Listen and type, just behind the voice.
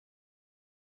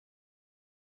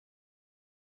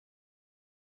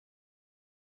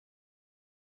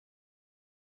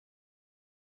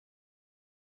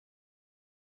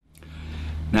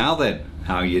Now then,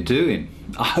 how are you doing?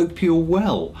 I hope you're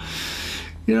well.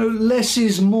 You know, less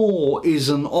is more is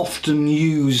an often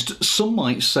used, some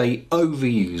might say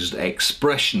overused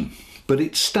expression, but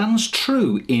it stands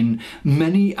true in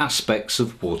many aspects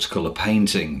of watercolour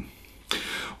painting.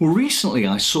 Well, recently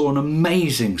I saw an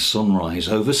amazing sunrise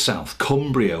over South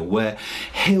Cumbria where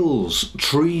hills,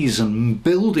 trees and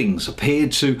buildings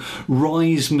appeared to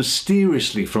rise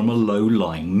mysteriously from a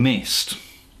low-lying mist.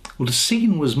 Well, the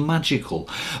scene was magical,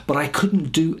 but I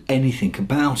couldn't do anything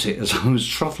about it as I was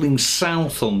travelling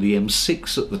south on the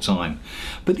M6 at the time.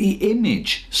 But the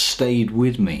image stayed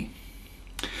with me.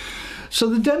 So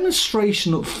the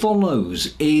demonstration that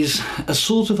follows is a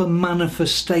sort of a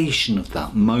manifestation of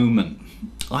that moment.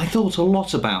 I thought a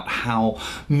lot about how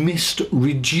mist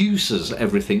reduces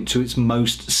everything to its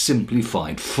most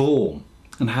simplified form,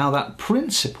 and how that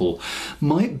principle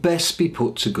might best be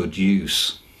put to good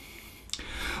use.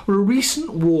 Well, a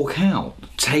recent walk out,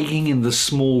 taking in the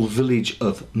small village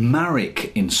of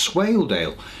Marrick in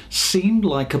Swaledale, seemed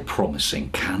like a promising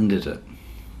candidate.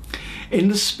 In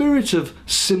the spirit of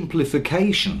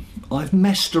simplification, I've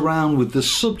messed around with the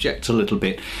subject a little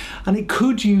bit, and it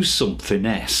could use some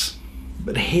finesse.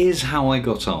 But here's how I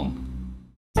got on.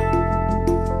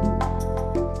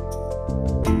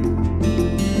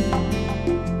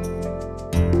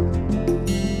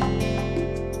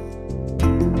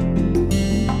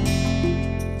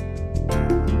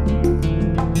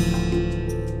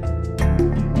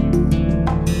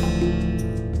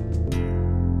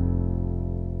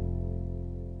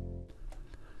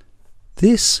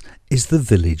 This is the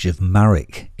village of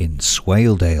Marrick in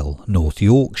Swaledale, North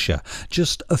Yorkshire,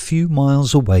 just a few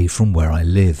miles away from where I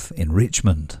live in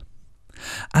Richmond.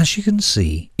 As you can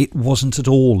see, it wasn't at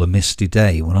all a misty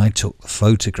day when I took the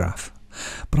photograph,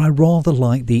 but I rather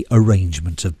liked the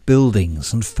arrangement of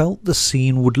buildings and felt the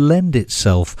scene would lend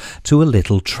itself to a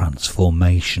little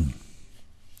transformation.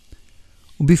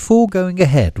 Before going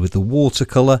ahead with the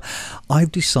watercolour,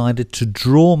 I've decided to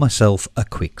draw myself a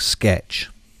quick sketch.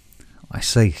 I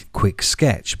say quick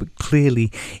sketch, but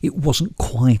clearly it wasn't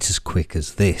quite as quick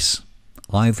as this.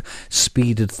 I've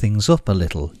speeded things up a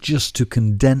little just to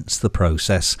condense the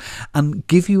process and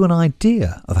give you an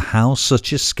idea of how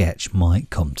such a sketch might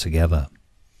come together.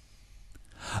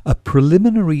 A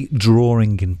preliminary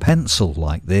drawing in pencil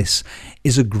like this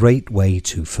is a great way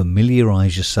to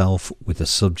familiarise yourself with a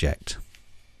subject.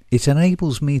 It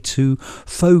enables me to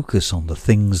focus on the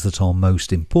things that are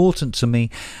most important to me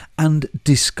and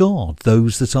discard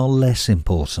those that are less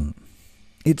important.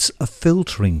 It's a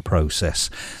filtering process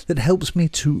that helps me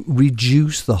to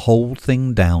reduce the whole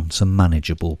thing down to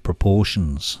manageable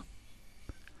proportions.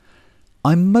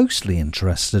 I'm mostly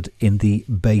interested in the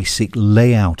basic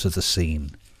layout of the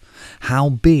scene. How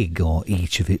big are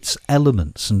each of its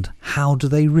elements and how do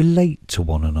they relate to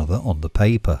one another on the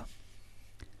paper?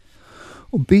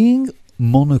 Being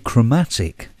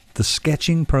monochromatic, the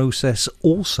sketching process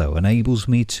also enables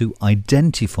me to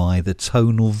identify the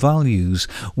tonal values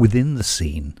within the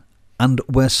scene and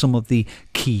where some of the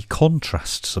key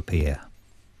contrasts appear.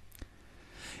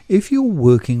 If you're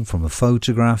working from a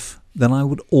photograph, then I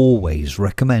would always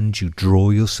recommend you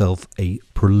draw yourself a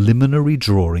preliminary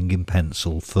drawing in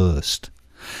pencil first.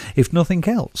 If nothing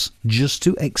else, just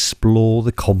to explore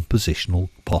the compositional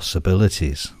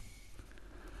possibilities.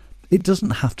 It doesn't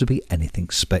have to be anything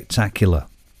spectacular.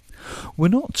 We're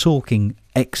not talking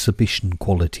exhibition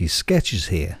quality sketches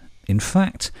here. In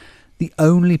fact, the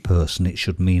only person it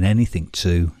should mean anything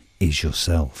to is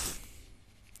yourself.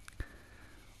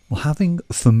 Well, having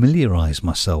familiarised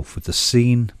myself with the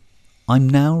scene, I'm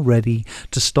now ready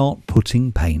to start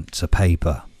putting paint to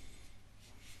paper.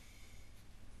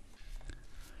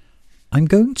 I'm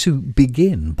going to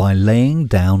begin by laying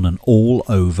down an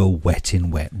all-over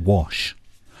wet-in-wet wash.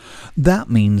 That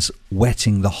means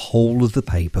wetting the whole of the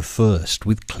paper first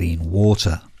with clean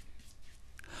water.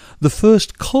 The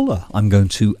first colour I'm going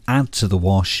to add to the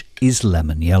wash is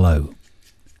lemon yellow.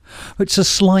 It's a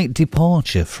slight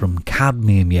departure from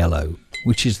cadmium yellow,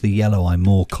 which is the yellow I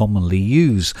more commonly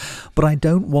use, but I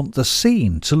don't want the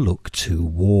scene to look too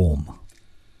warm.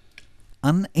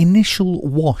 An initial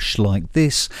wash like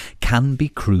this can be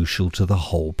crucial to the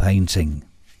whole painting.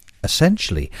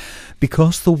 Essentially,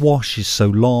 because the wash is so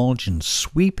large and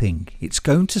sweeping, it's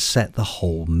going to set the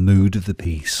whole mood of the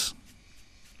piece.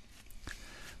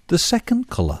 The second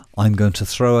colour I'm going to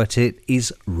throw at it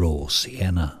is raw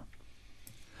sienna.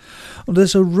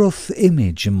 There's a rough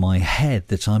image in my head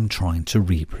that I'm trying to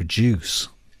reproduce.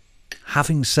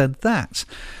 Having said that,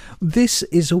 this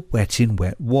is a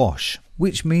wet-in-wet wash,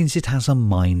 which means it has a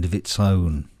mind of its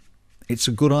own. It's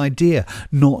a good idea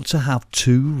not to have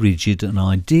too rigid an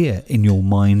idea in your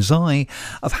mind's eye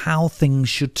of how things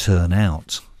should turn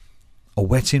out. A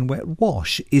wet in wet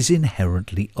wash is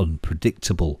inherently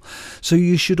unpredictable, so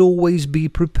you should always be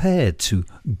prepared to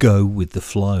go with the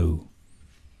flow.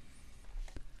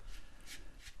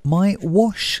 My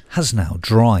wash has now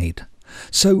dried,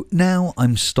 so now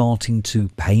I'm starting to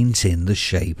paint in the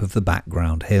shape of the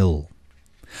background hill.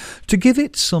 To give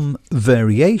it some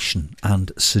variation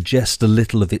and suggest a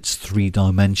little of its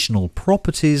three-dimensional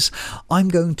properties, I'm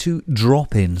going to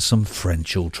drop in some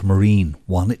French ultramarine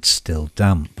while it's still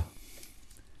damp.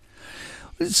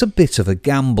 It's a bit of a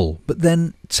gamble, but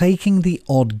then taking the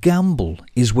odd gamble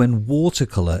is when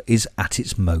watercolour is at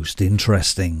its most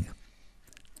interesting.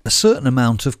 A certain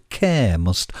amount of care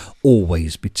must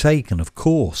always be taken, of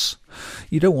course.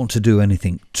 You don't want to do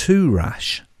anything too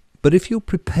rash, but if you're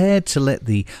prepared to let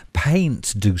the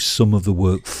paint do some of the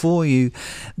work for you,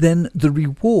 then the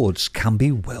rewards can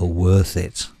be well worth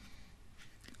it.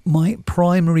 My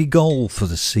primary goal for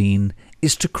the scene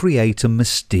is to create a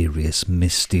mysterious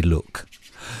Misty look.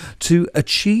 To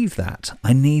achieve that,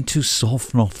 I need to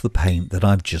soften off the paint that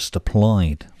I've just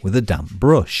applied with a damp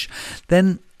brush,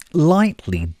 then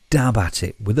lightly dab at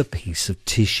it with a piece of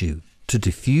tissue to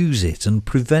diffuse it and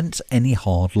prevent any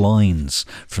hard lines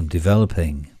from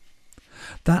developing.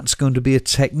 That's going to be a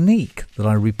technique that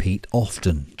I repeat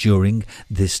often during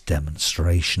this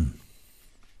demonstration.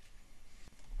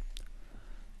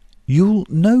 You'll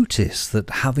notice that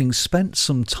having spent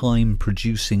some time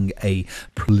producing a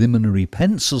preliminary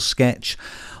pencil sketch,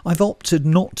 I've opted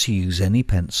not to use any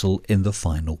pencil in the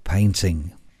final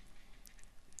painting.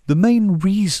 The main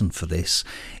reason for this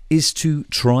is to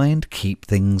try and keep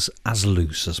things as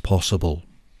loose as possible.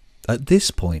 At this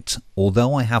point,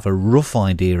 although I have a rough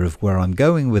idea of where I'm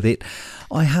going with it,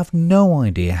 I have no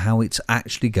idea how it's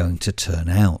actually going to turn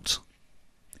out.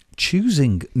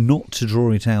 Choosing not to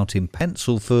draw it out in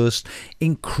pencil first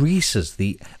increases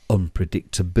the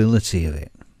unpredictability of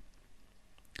it.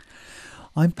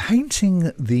 I'm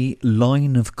painting the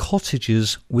line of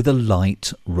cottages with a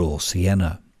light raw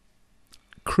sienna.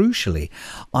 Crucially,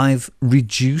 I've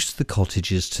reduced the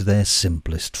cottages to their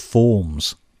simplest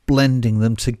forms, blending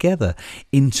them together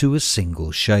into a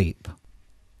single shape.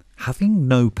 Having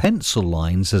no pencil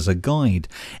lines as a guide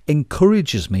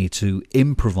encourages me to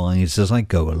improvise as I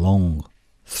go along,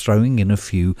 throwing in a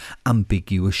few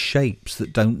ambiguous shapes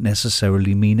that don't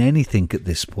necessarily mean anything at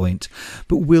this point,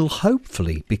 but will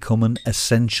hopefully become an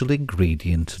essential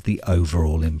ingredient of the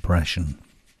overall impression.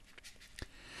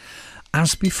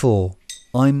 As before,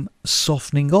 I'm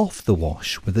softening off the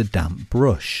wash with a damp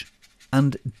brush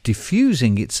and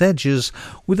diffusing its edges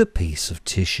with a piece of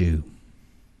tissue.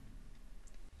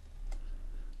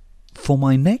 For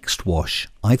my next wash,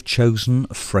 I've chosen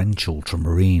French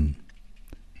ultramarine.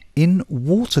 In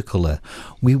watercolour,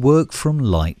 we work from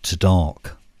light to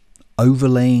dark.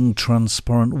 Overlaying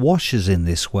transparent washes in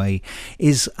this way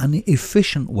is an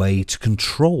efficient way to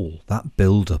control that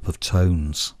build-up of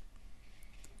tones.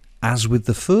 As with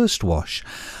the first wash,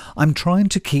 I'm trying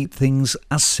to keep things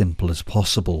as simple as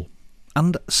possible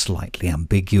and slightly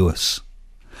ambiguous.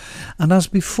 And as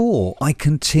before, I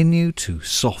continue to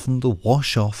soften the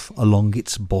wash off along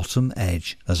its bottom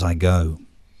edge as I go.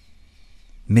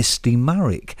 Misty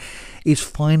Marrick is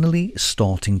finally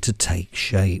starting to take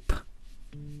shape.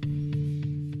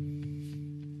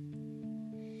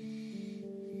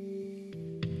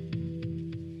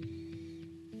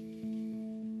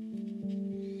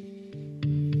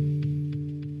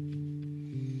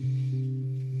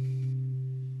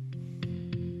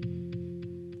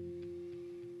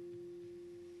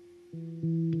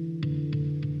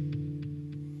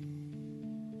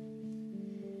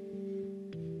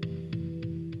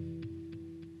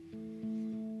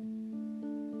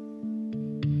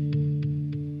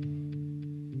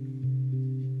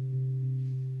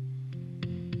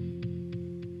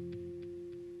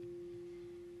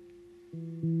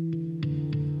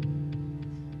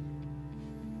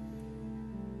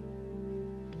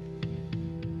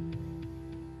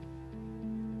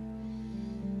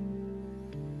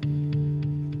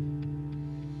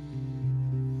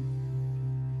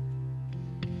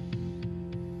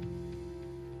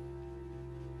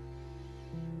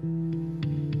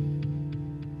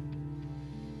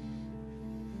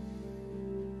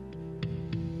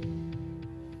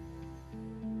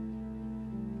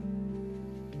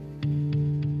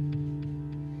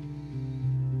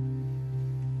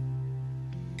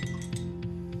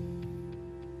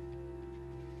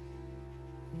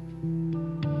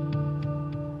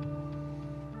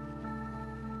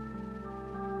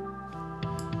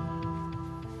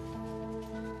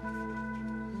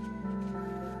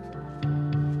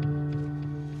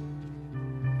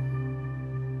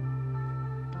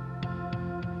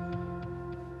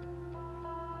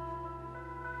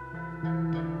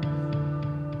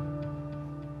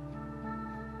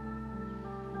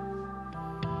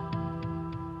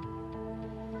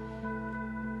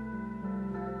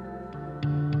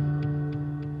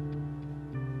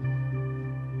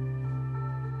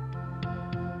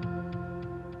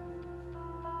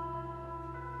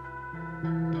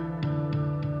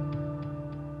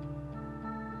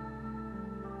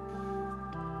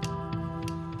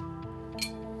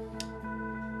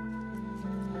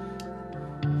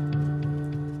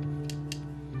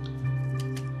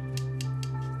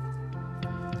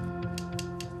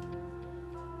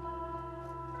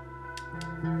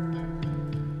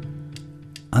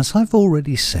 As I've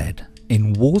already said,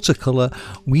 in watercolour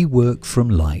we work from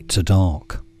light to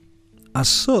dark. As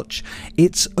such,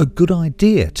 it's a good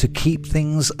idea to keep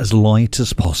things as light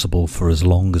as possible for as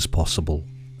long as possible,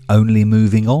 only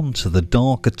moving on to the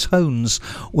darker tones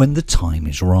when the time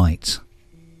is right.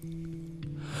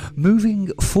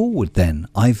 Moving forward then,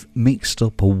 I've mixed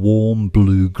up a warm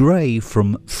blue-grey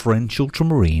from French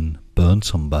ultramarine,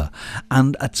 burnt umber,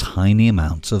 and a tiny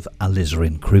amount of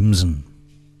alizarin crimson.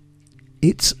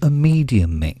 It's a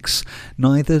medium mix,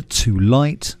 neither too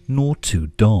light nor too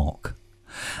dark,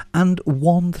 and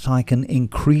one that I can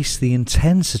increase the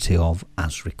intensity of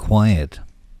as required.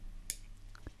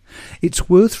 It's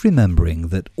worth remembering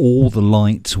that all the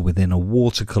light within a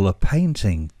watercolour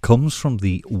painting comes from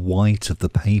the white of the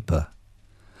paper.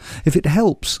 If it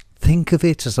helps, think of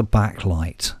it as a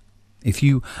backlight. If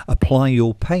you apply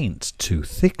your paint too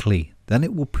thickly, then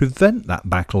it will prevent that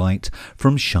backlight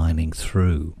from shining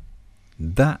through.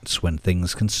 That's when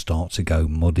things can start to go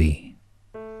muddy.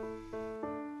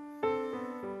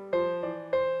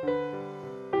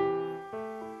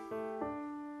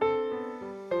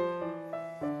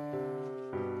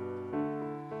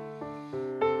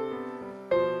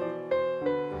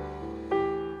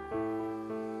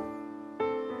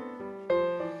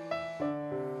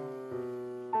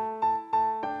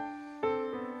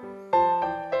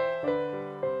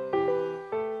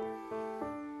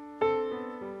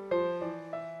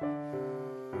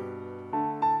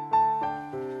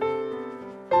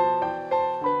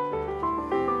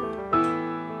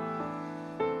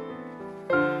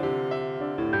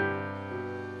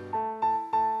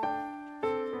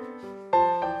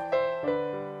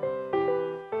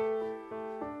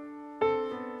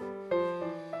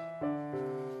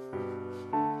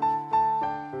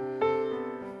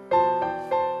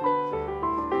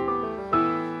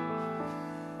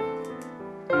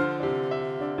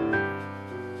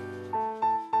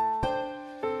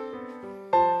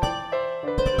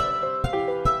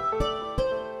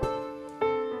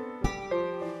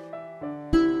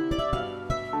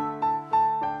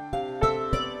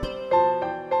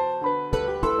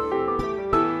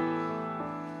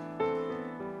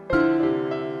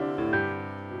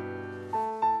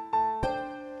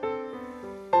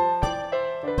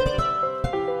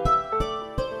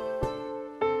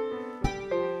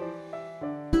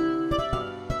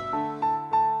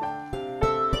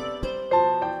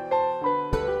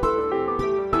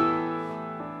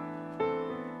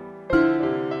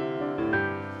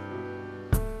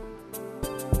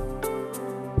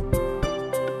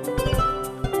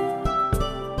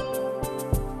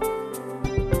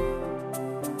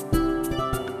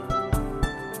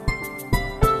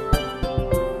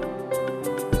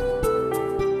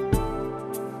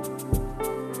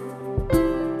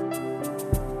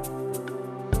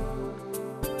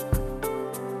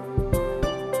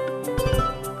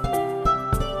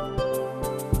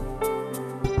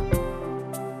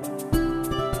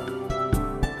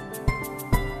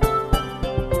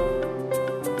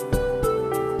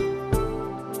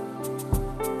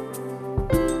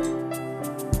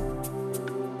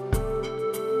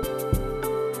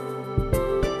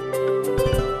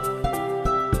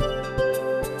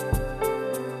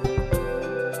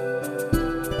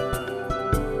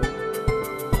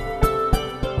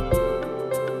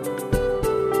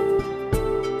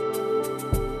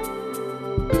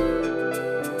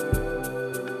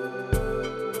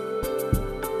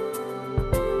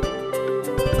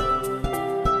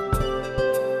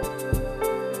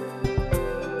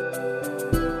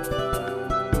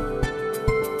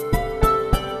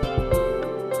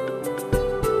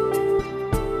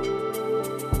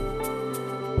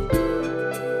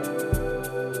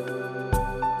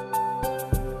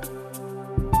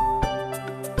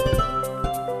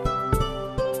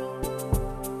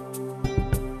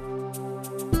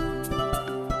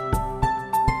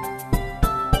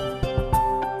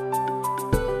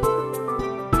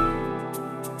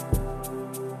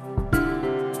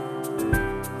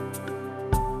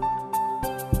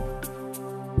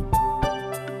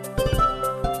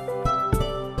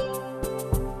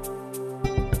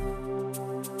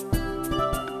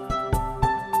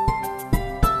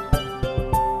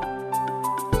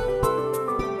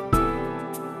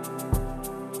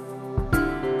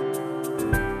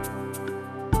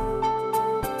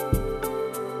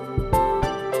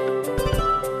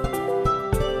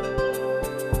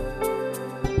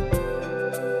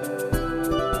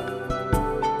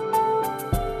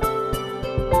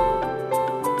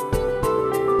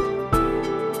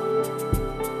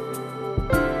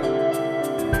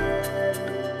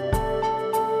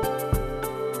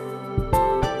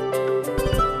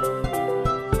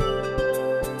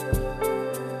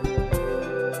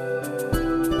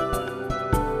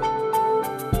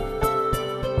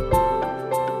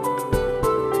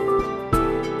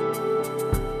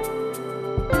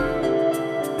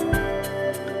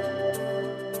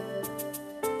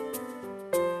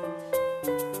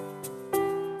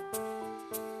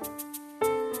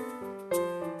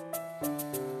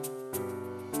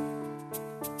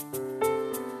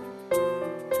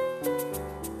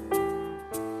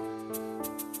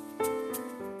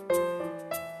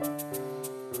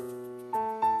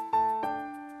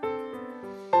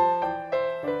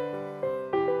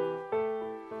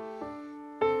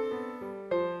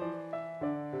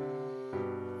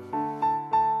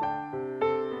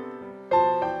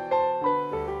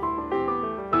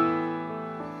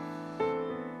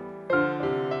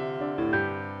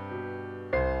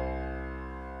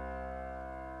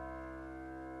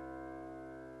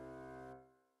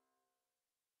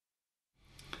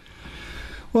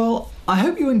 I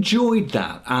hope you enjoyed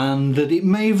that and that it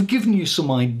may have given you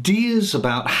some ideas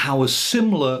about how a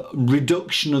similar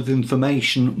reduction of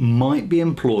information might be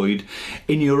employed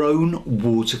in your own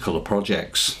watercolour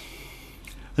projects.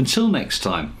 Until next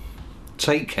time,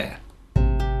 take care.